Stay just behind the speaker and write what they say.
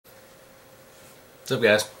What's up,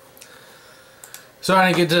 guys? So I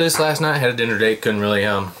didn't get to this last night. Had a dinner date. Couldn't really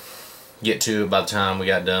get to it by the time we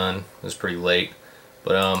got done. It was pretty late.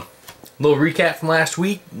 But a little recap from last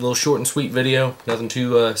week. A little short and sweet video. Nothing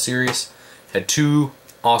too serious. Had two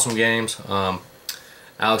awesome games.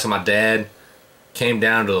 Alex and my dad came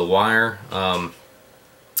down to the wire.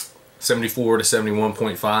 74 to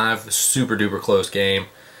 71.5. Super duper close game.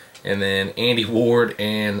 And then Andy Ward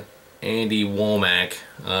and Andy Womack.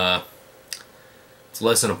 It's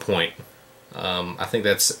less than a point. I think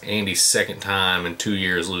that's Andy's second time in 2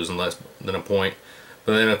 years losing less than a point.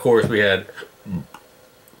 But then, of course, we had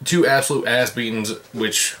two absolute ass beatings,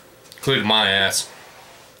 which included my ass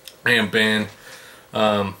and Ben.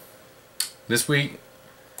 This week,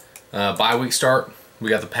 bye week start. We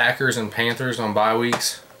got the Packers and Panthers on bye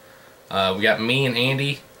weeks. We got me and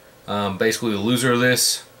Andy, basically the loser of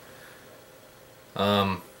this.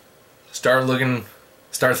 Start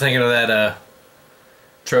thinking of that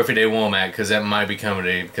Trophy Day Womack, because that might be coming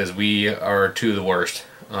today, because we are two of the worst.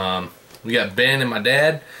 We got Ben and my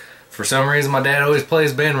dad. For some reason, my dad always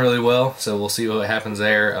plays Ben really well, so we'll see what happens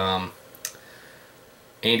there.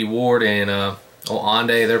 Andy Ward and old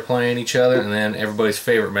Ande, they're playing each other, and then everybody's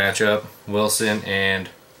favorite matchup, Wilson and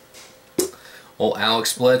old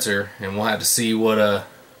Alex Spletzer, and we'll have to see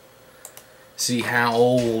see how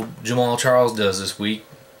old Jamal Charles does this week.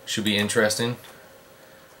 Should be interesting.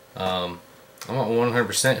 I'm not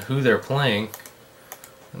 100% who they're playing.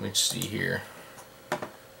 Let me just see here.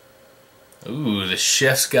 Ooh, the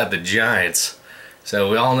Chefs got the Giants.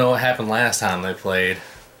 So we all know what happened last time they played.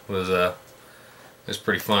 It was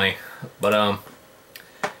pretty funny. But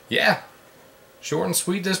yeah, short and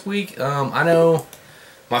sweet this week. I know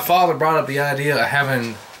my father brought up the idea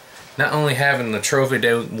of not only having the Trophy Day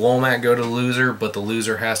Womack go to the loser, but the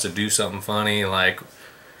loser has to do something funny, like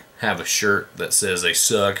have a shirt that says they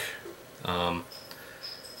suck. I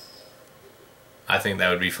think that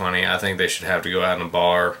would be funny. I think they should have to go out in a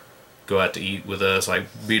bar, go out to eat with us, like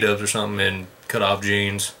B-dubs or something, in cut-off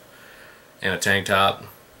jeans and a tank top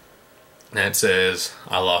that says,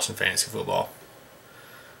 "I lost in fantasy football."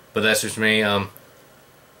 But that's just me. Have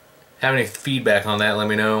any feedback on that, let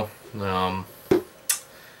me know.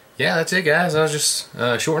 Yeah, that's it, guys. I was just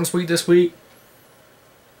short and sweet this week.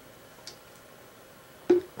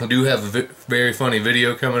 I do have a very funny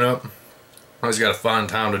video coming up. I just got to find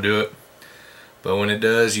time to do it. But when it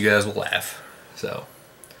does, you guys will laugh. So,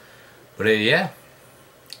 but yeah,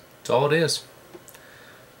 that's all it is.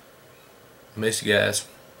 Miss you guys.